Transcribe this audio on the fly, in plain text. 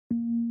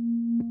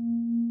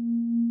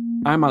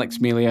I'm Alex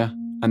Melia,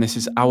 and this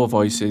is Our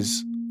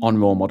Voices on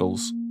Role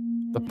Models,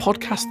 the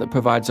podcast that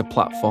provides a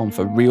platform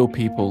for real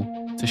people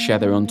to share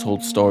their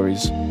untold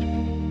stories.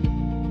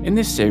 In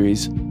this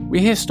series,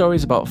 we hear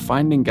stories about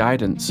finding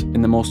guidance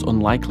in the most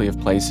unlikely of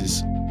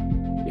places.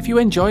 If you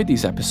enjoyed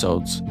these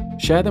episodes,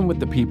 share them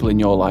with the people in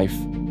your life.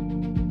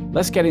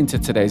 Let's get into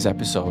today's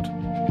episode.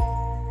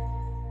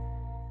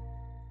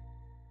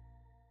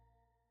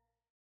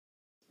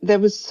 There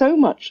was so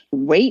much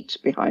weight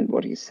behind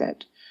what he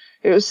said.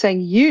 It was saying,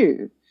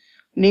 you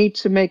need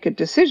to make a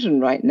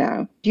decision right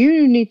now.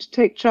 You need to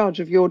take charge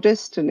of your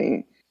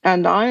destiny.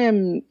 And I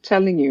am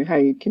telling you how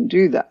you can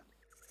do that.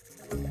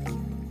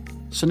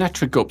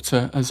 Sunetra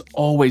Gupta has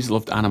always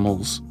loved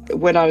animals.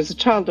 When I was a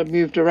child, I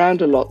moved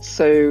around a lot,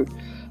 so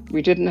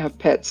we didn't have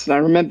pets. And I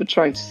remember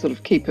trying to sort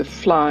of keep a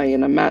fly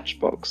in a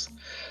matchbox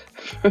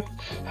at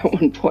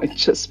one point,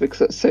 just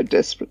because I was so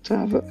desperate to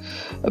have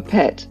a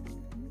pet.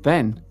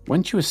 Then,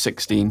 when she was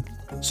 16,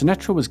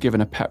 Sunetra was given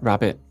a pet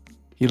rabbit.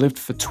 He lived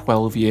for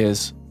 12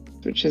 years.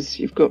 Which is,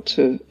 you've got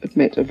to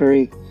admit, a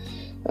very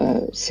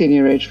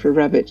senior age for a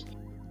rabbit.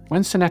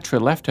 When Sunetra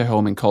left her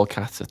home in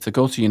Kolkata to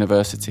go to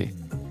university,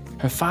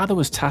 her father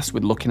was tasked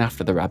with looking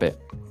after the rabbit.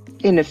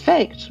 In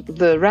effect,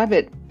 the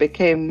rabbit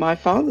became my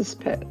father's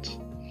pet.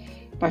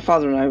 My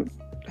father and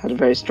I had a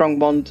very strong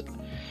bond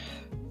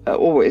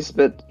always,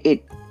 but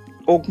it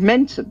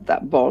augmented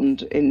that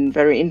bond in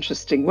very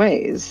interesting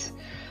ways.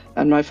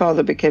 And my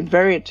father became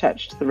very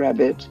attached to the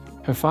rabbit.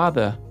 Her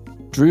father,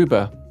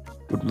 Dhruba,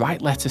 would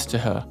write letters to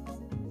her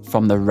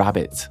from the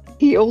rabbit.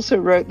 He also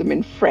wrote them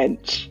in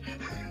French.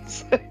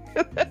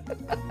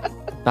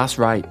 That's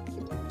right.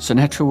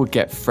 Sunetra would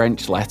get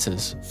French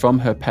letters from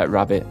her pet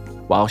rabbit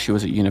while she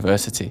was at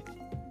university.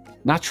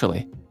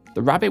 Naturally,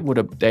 the rabbit would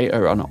update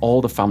her on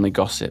all the family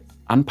gossip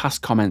and pass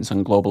comments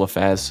on global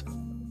affairs.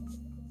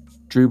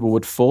 Dhruba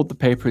would fold the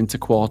paper into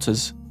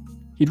quarters.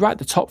 He'd write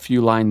the top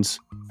few lines.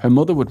 Her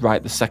mother would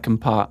write the second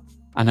part,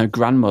 and her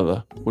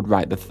grandmother would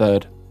write the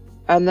third.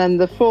 And then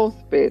the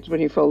fourth bit, when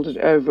he folded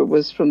it over,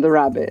 was from the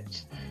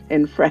rabbit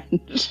in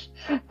French.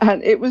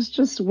 And it was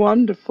just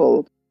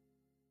wonderful.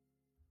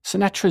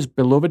 Sunetra's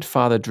beloved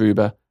father,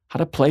 Dhruba,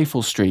 had a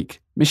playful streak,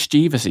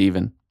 mischievous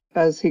even.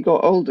 As he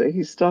got older,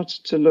 he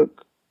started to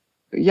look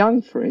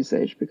young for his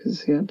age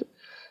because he had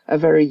a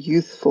very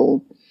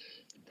youthful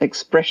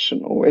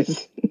expression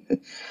always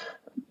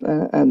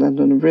and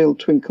a real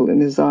twinkle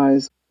in his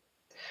eyes.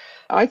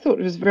 I thought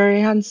he was a very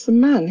handsome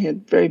man. He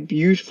had very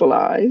beautiful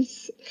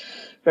eyes,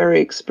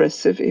 very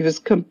expressive. He was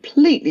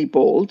completely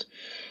bald.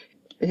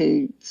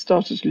 He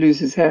started to lose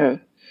his hair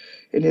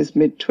in his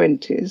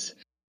mid-20s.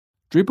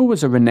 Dhruba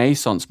was a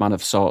Renaissance man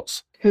of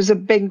sorts. He was a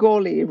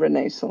Bengali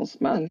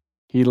Renaissance man.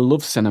 He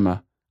loved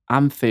cinema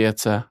and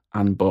theatre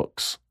and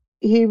books.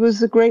 He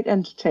was a great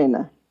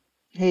entertainer.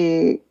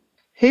 He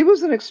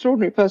was an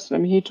extraordinary person. I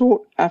mean, he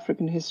taught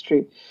African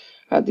history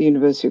at the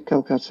University of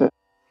Calcutta.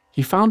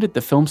 He founded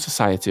the Film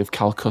Society of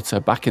Calcutta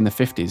back in the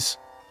 50s.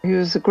 He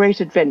was a great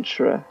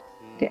adventurer.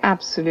 He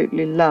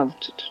absolutely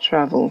loved to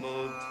travel.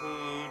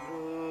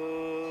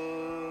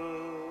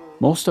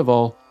 Most of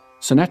all,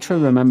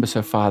 Sunetra remembers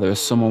her father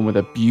as someone with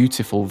a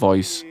beautiful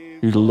voice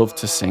who loved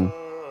to sing.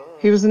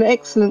 He was an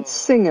excellent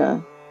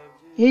singer.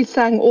 He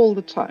sang all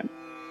the time.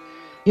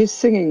 His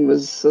singing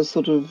was a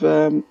sort of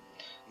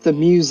the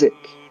music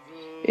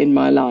in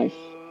my life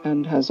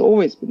and has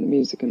always been the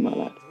music in my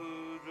life.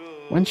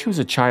 When she was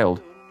a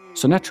child,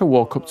 Sunetra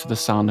woke up to the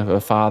sound of her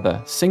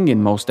father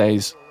singing most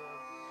days.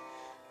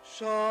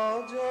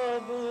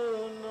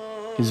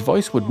 His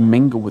voice would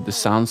mingle with the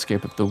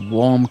soundscape of the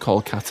warm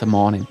Kolkata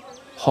morning,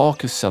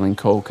 hawkers selling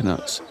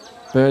coconuts,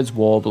 birds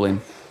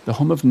warbling, the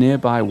hum of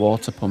nearby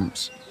water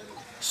pumps.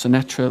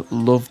 Sunetra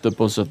loved the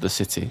buzz of the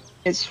city.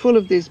 It's full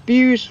of these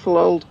beautiful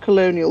old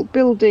colonial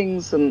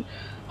buildings and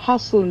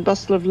hustle and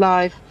bustle of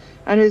life,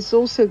 and it's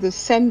also the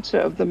centre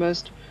of the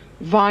most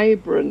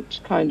vibrant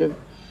kind of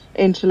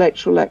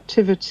intellectual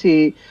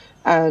activity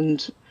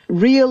and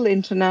real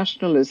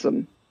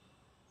internationalism.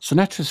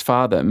 Sunetra's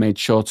father made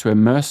sure to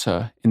immerse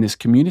her in this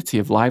community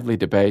of lively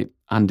debate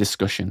and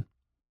discussion.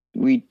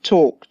 We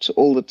talked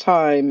all the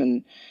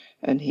time,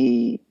 and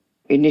he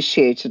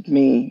initiated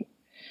me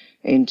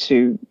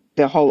into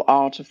the whole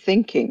art of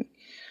thinking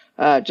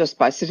just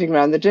by sitting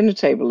around the dinner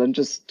table and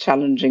just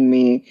challenging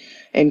me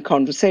in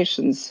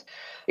conversations.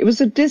 It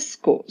was a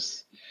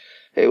discourse.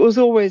 It was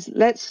always,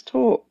 let's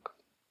talk.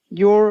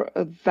 You're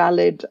a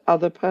valid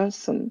other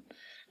person.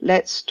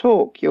 Let's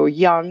talk. You're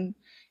young.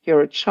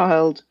 You're a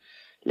child.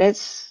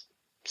 Let's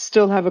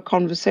still have a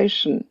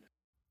conversation.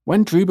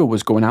 When Dhruba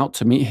was going out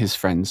to meet his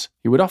friends,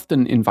 he would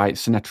often invite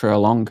Sunetra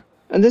along.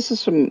 And this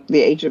is from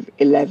the age of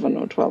 11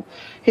 or 12.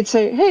 He'd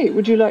say, hey,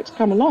 would you like to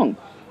come along?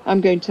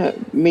 I'm going to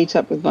meet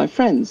up with my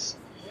friends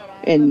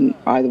in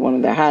either one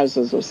of their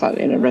houses or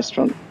in a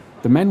restaurant.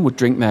 The men would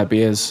drink their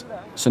beers.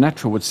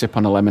 Sunetra would sip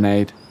on a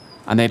lemonade,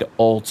 and they'd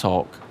all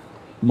talk,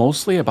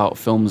 mostly about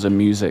films and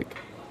music.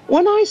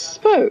 When I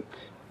spoke,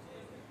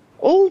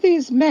 all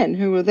these men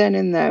who were then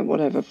in their,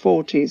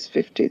 40s,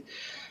 50s,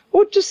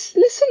 would just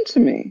listen to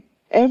me.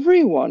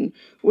 everyone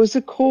was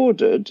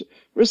accorded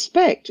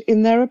respect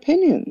in their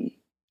opinion.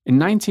 In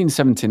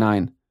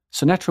 1979,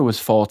 Sunetra was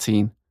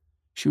 14.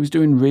 She was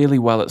doing really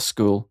well at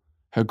school.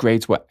 Her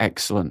grades were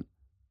excellent.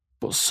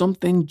 But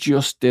something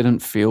just didn't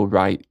feel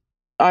right.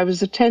 I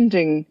was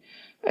attending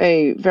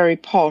a very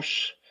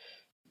posh,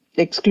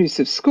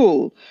 exclusive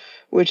school,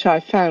 which I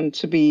found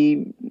to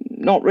be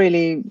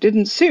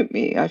didn't suit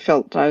me. I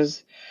felt I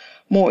was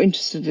more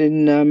interested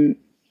in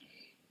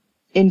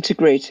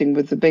integrating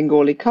with the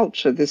Bengali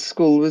culture. This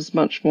school was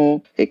much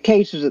more, it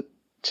catered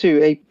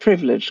to a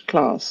privileged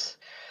class.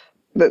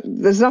 But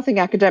there's nothing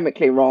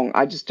academically wrong.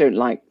 I just don't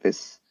like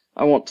this.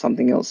 I want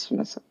something else for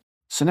myself.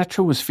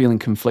 Sunetra was feeling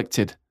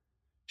conflicted.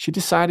 She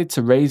decided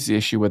to raise the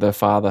issue with her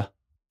father.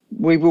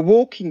 We were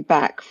walking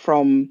back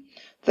from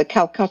the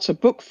Calcutta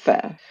Book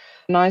Fair,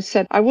 and I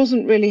said I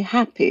wasn't really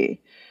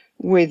happy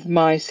with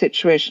my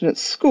situation at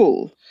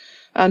school.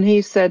 And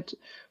he said,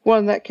 well,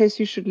 in that case,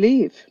 you should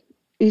leave.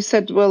 He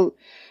said, well,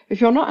 if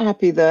you're not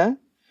happy there,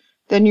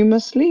 then you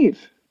must leave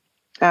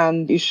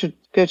and you should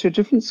go to a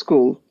different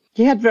school.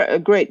 He had a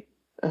great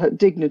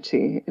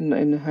dignity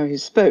in how he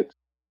spoke.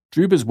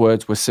 Dhruba's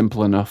words were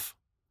simple enough,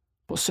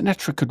 but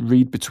Sunetra could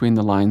read between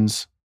the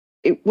lines.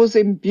 It was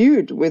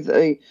imbued with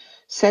a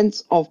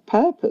sense of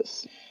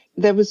purpose.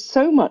 There was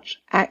so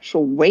much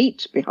actual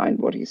weight behind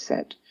what he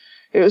said.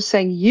 It was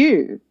saying,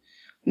 you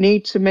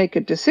need to make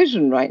a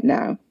decision right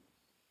now,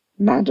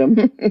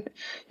 madam.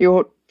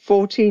 You're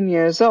 14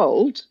 years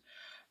old,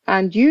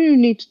 and you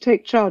need to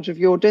take charge of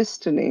your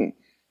destiny.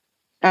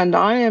 And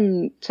I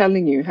am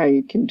telling you how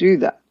you can do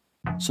that.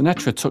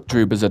 Sunetra took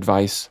Dhruba's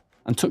advice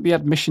and took the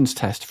admissions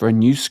test for a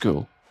new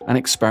school, an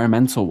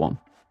experimental one.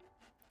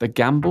 The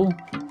gamble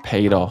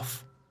paid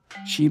off.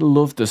 She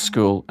loved the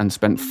school and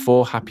spent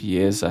 4 happy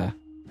years there.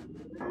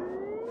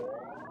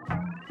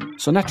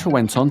 Sunetra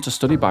went on to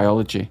study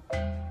biology.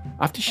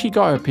 After she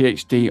got her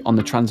PhD on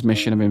the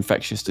transmission of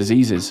infectious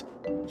diseases,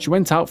 she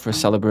went out for a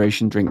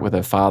celebration drink with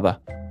her father.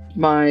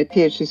 My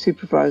PhD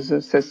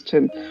supervisor says to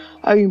him,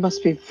 oh, you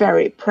must be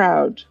very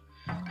proud.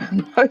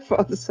 And my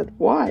father said,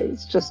 why?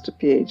 It's just a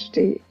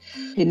PhD.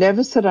 He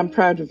never said, I'm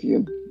proud of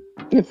you.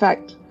 In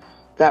fact,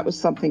 that was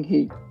something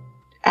he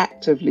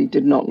actively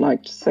did not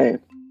like to say.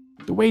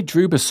 The way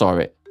Dhruba saw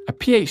it, a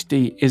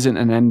PhD isn't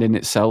an end in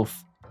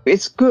itself.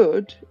 It's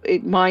good.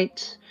 It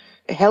might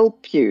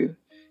help you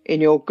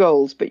in your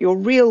goals, but your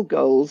real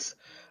goals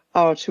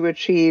are to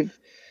achieve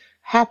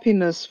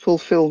happiness,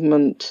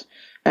 fulfillment,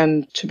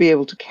 and to be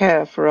able to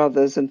care for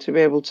others and to be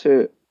able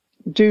to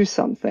do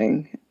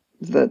something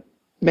that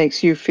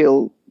makes you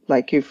feel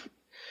like you've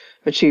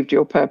achieved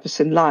your purpose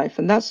in life.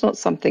 And that's not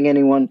something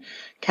anyone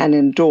can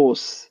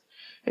endorse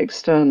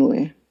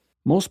externally.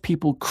 Most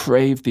people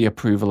crave the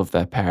approval of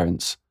their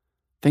parents.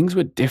 Things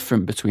were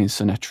different between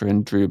Sunetra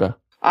and Dhruba.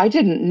 I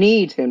didn't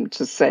need him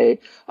to say,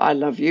 I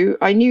love you.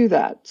 I knew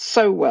that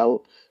so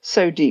well,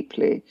 so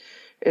deeply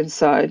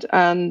inside.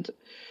 And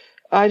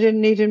I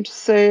didn't need him to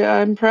say,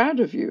 I'm proud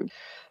of you.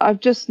 I've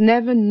just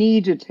never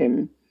needed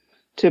him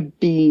to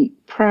be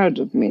proud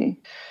of me.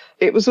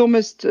 It was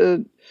almost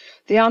the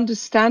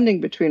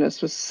understanding between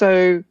us was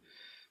so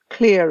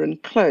clear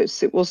and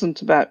close. It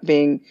wasn't about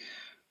being...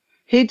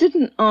 He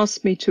didn't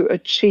ask me to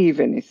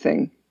achieve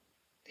anything.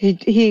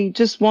 He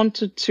just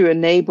wanted to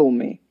enable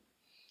me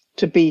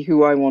to be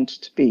who I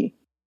wanted to be.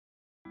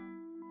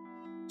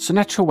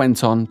 Sunetra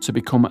went on to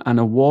become an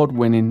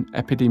award-winning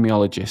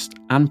epidemiologist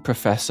and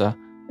professor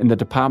in the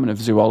Department of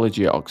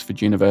Zoology at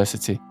Oxford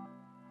University.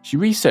 She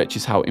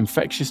researches how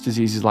infectious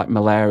diseases like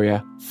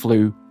malaria,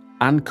 flu,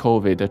 and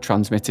COVID are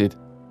transmitted,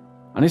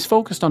 and is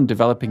focused on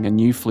developing a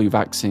new flu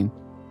vaccine.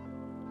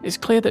 It's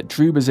clear that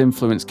Dhruba's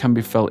influence can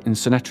be felt in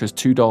Sunetra's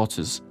 2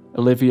 daughters,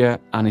 Olivia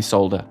and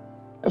Isolde.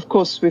 Of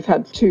course, we've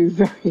had 2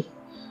 very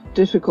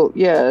difficult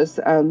years,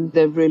 and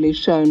they've really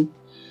shown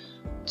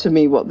to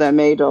me what they're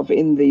made of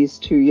in these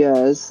 2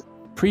 years.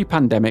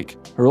 Pre-pandemic,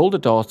 her older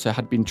daughter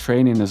had been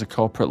training as a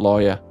corporate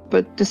lawyer,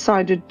 but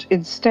decided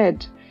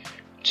instead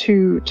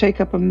to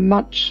take up a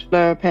much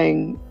lower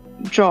paying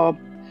job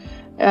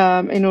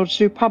in order to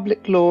do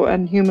public law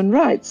and human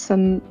rights.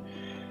 And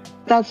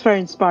that's very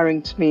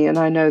inspiring to me, and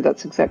I know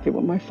that's exactly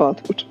what my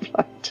father would have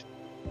liked.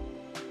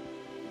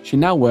 She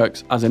now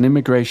works as an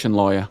immigration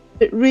lawyer.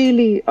 It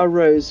really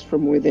arose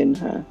from within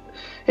her.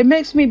 It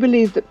makes me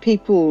believe that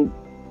people,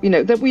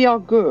 that we are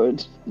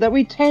good, that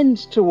we tend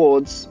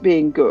towards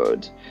being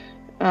good.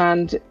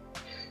 And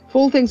if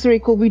all things are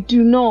equal, we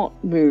do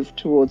not move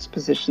towards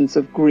positions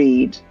of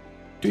greed.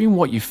 Doing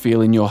what you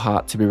feel in your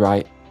heart to be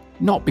right,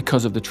 not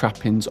because of the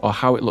trappings or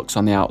how it looks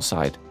on the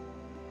outside.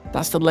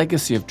 That's the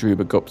legacy of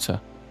Dhruba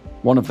Gupta.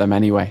 One of them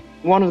anyway.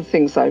 One of the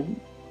things I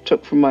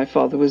took from my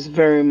father was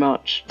very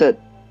much that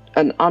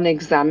an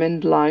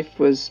unexamined life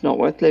was not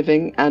worth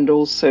living, and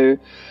also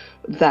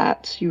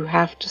that you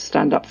have to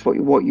stand up for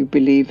what you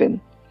believe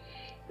in.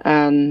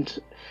 And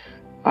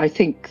I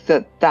think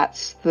that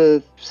that's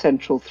the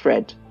central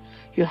thread.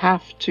 You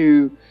have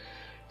to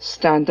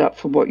stand up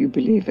for what you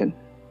believe in.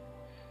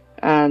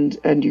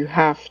 And you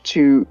have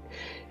to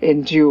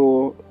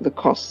endure the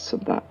costs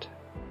of that.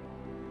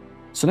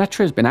 Sunetra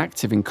has been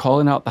active in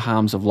calling out the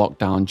harms of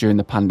lockdown during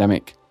the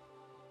pandemic.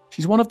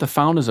 She's one of the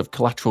founders of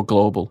Collateral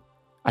Global,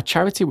 a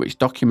charity which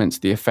documents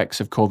the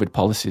effects of COVID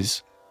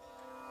policies.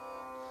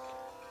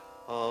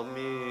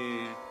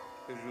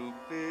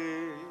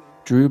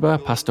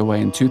 Dhruba passed away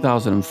in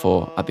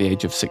 2004 at the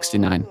age of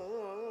 69.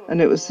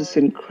 And it was this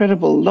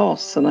incredible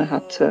loss, and I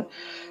had to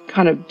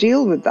kind of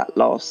deal with that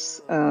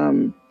loss.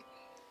 And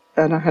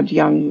I had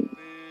young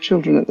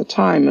children at the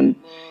time, and,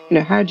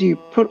 how do you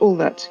put all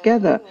that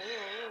together?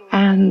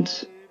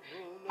 And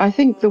I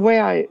think the way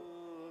I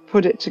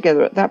put it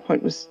together at that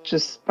point was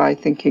just by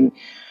thinking,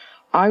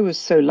 I was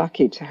so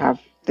lucky to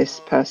have this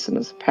person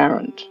as a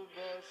parent.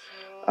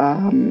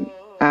 And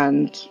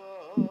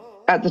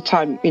at the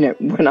time,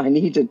 when I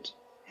needed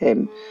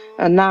him,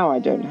 and now I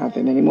don't have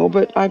him anymore,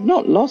 but I've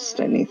not lost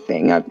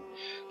anything.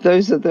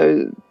 Those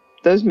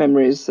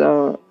memories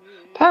are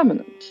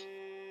permanent.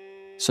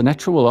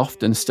 Sunetra will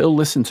often still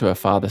listen to her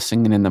father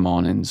singing in the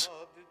mornings.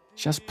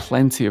 She has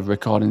plenty of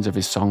recordings of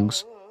his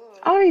songs.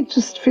 I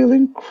just feel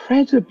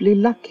incredibly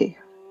lucky.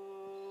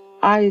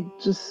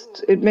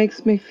 It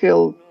makes me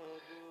feel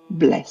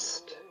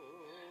blessed.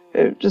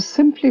 It just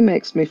simply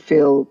makes me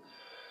feel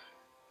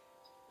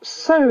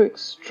so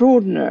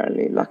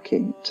extraordinarily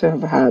lucky to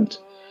have had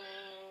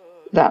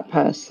that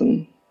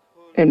person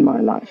in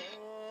my life.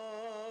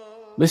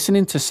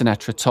 Listening to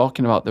Sunetra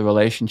talking about the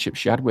relationship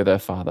she had with her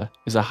father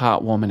is a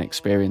heartwarming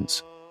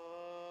experience.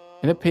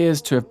 It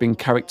appears to have been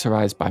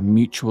characterised by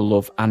mutual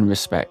love and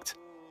respect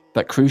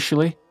that,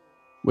 crucially,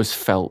 was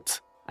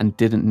felt and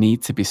didn't need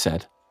to be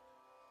said.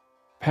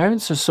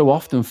 Parents are so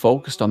often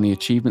focused on the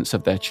achievements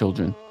of their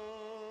children,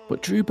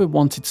 but Dhruba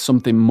wanted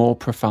something more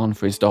profound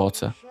for his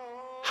daughter: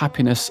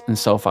 happiness and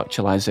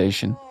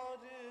self-actualisation.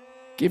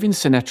 Giving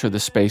Sunetra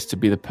the space to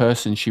be the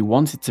person she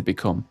wanted to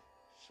become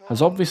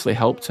has obviously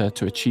helped her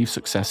to achieve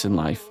success in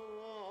life,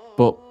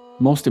 but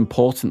most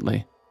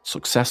importantly,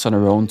 success on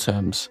her own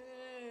terms.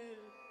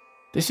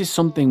 This is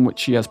something which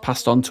she has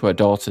passed on to her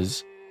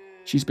daughters.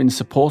 She's been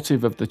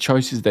supportive of the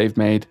choices they've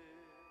made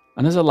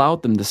and has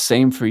allowed them the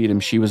same freedom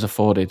she was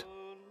afforded.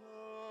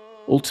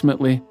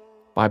 Ultimately,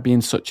 by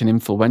being such an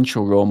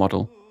influential role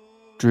model,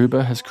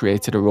 Dhruba has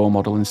created a role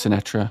model in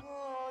Sunetra,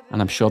 and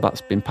I'm sure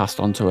that's been passed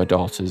on to her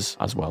daughters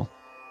as well.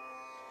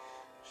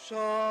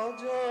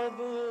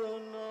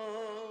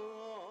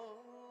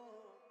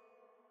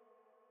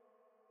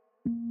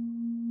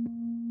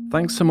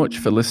 Thanks so much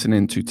for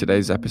listening to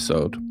today's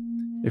episode.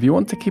 If you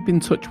want to keep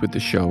in touch with the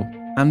show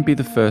and be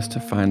the first to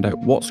find out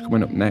what's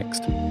coming up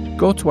next,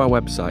 go to our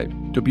website,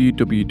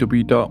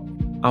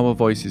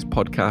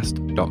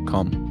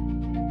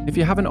 www.ourvoicespodcast.com. If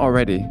you haven't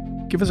already,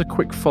 give us a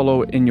quick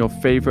follow in your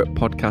favourite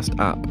podcast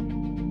app.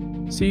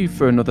 See you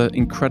for another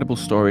incredible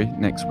story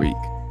next week.